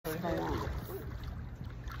Valance.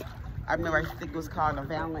 I remember I think it was called a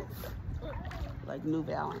Valance. Like New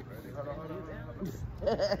Balance.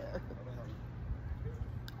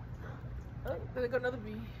 Oh, there go another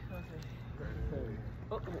bee.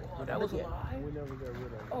 Okay. Oh, that was a lie. We never got rid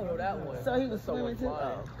of it. Oh, no, that one. So he was swimming too?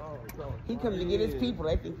 Oh. He coming to get his people.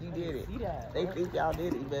 They think you did it. See that? They think y'all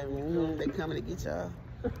did it, baby. They coming to get y'all.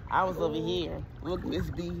 I was over here. Look, Miss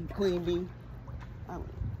B, Queen B.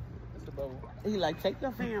 It's the bubble. He like, take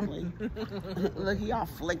your family. Look, he all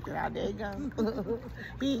flicked it out. There you go.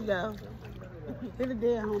 Here you go. Here the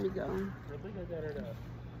dead homie go. I think I got it up.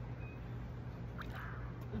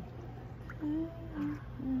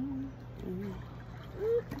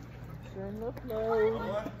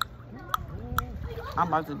 I'm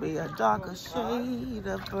about to be a darker shade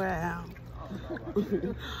of brown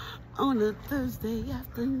on a Thursday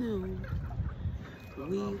afternoon.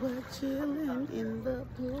 We were chilling in the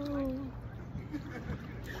pool,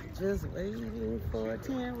 just waiting for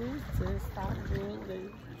Terrence to stop rolling.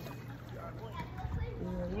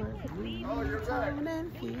 Oh, you're back.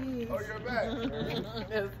 And Oh, you're back.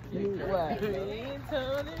 what?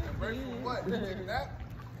 Break from what? You taking that?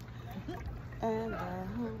 And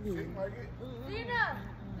homie. Zena,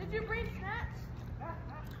 did you bring snacks?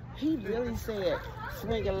 He really said,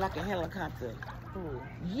 swinging like a helicopter.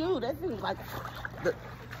 You, that thing was like the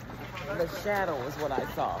shadow is what I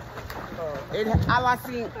saw. All I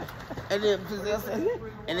seen, and then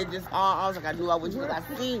and it just all I was like, I knew I was you. I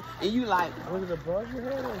seen, and you like, Was it above your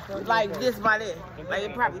head or something? like this by this, like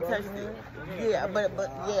it probably touched it. Yeah, but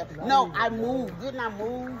yeah, no, I moved. Didn't I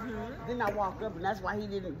move? Didn't I walk up, and that's why he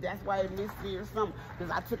didn't. That's why it missed me or something.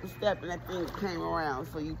 Because I took a step and that thing came around.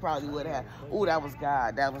 So you probably would have. Oh, that was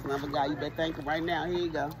God. That was another God. You better thank him right now. Here you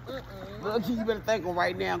go. Look, you better thank him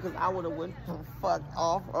right now, because I would have went the fuck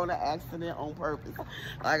off on an accident on purpose.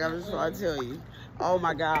 Like I was trying to tell you. Oh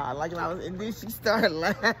my God. Like I was, and then she started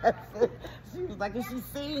laughing. She was like, and she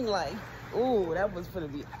sing like, ooh, that was gonna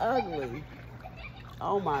be ugly.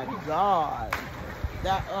 Oh my God.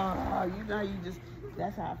 That, you know, you just,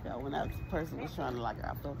 that's how I felt when that person was trying to, like,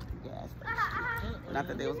 I felt at the gas station. Not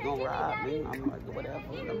that they was gonna rob me. I'm like, whatever.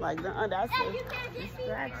 I'm like, that's a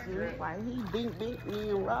distraction. Like, he beat me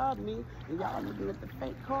and robbed me, and y'all looking at the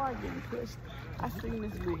fake car getting pushed. I seen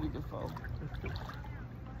this movie before.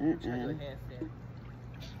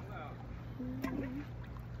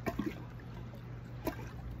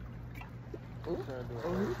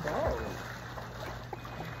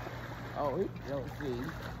 Oh, he don't see.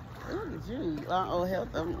 Look at you. Health.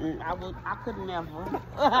 I could never.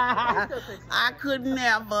 I could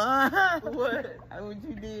never. What? What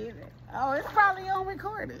you did? Oh, it's probably on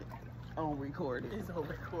recorded. On recorded. It's on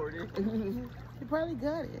recorded. You probably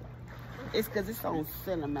got it. It's because it's on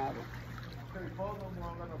cinematic.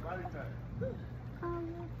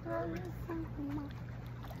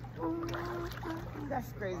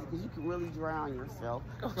 That's crazy because you can really drown yourself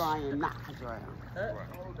trying not to drown.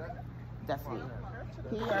 That's it.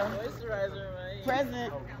 Here.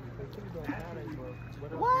 Present.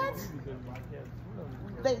 What?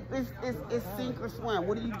 It's sink or swim.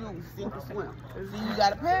 What do you do? Sink or swim. See, you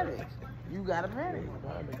gotta panic. You gotta panic.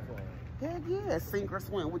 Heck yeah, sink or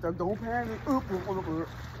swim. With the don't panic.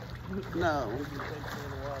 No.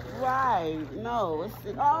 Right. No.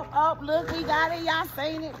 It's up. Look, we got it. Y'all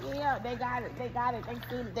seen it. Yeah, they got it. They got it. They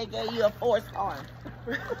seen it. They gave you a 4-star.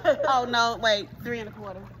 Oh no, wait, 3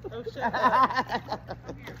 1/4. Oh shut up.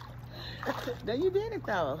 No, you did it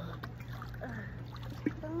though.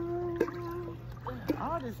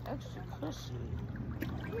 All this extra cushion.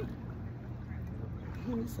 Give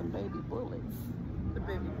me some baby bullets. The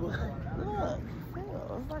baby boy. Look,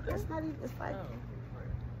 it's like it's not even. It's like.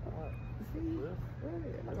 See,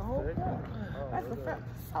 like a whole cup. That's a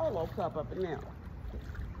solo cup up in there.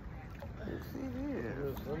 See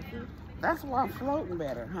here. That's why I'm floating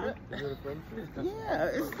better, huh?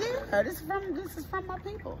 Yeah, it's there. This is from my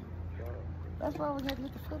people. That's why we had to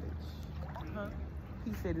get the footage.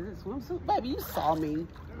 He said, "Is it swimsuit, baby? You saw me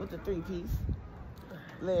with the 3-piece,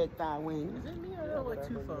 leg, thigh, wing. Is it me or are like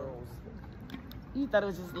 2 phones? You thought it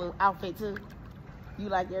was just a little outfit too? You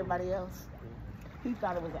like everybody else? He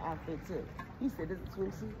thought it was an outfit too. He said, "Is it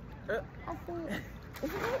swimsuit?" I said,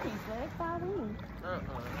 "It's a 3-piece, leg, thigh, wing."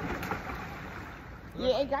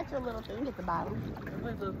 Yeah, it got your little thing at the bottom.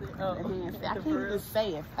 What little thing? I can't even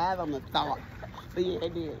say it. Fathom the thought. But yeah,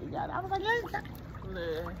 it did. It got it. I was like,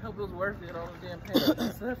 I hope it was worth it, all the damn pain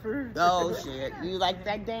I suffered. oh shit. You like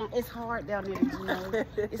that damn, it's hard down there, you know.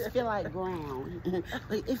 It feel like ground.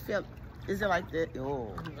 Like, it felt, Is it like that?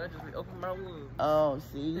 Oh. I just reopened my wound. Oh,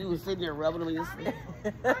 see, you was sitting there rubbing them in your sleep.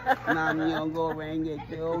 Nah, me don't go around and get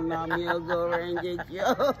you. Nah, me don't go around and get you.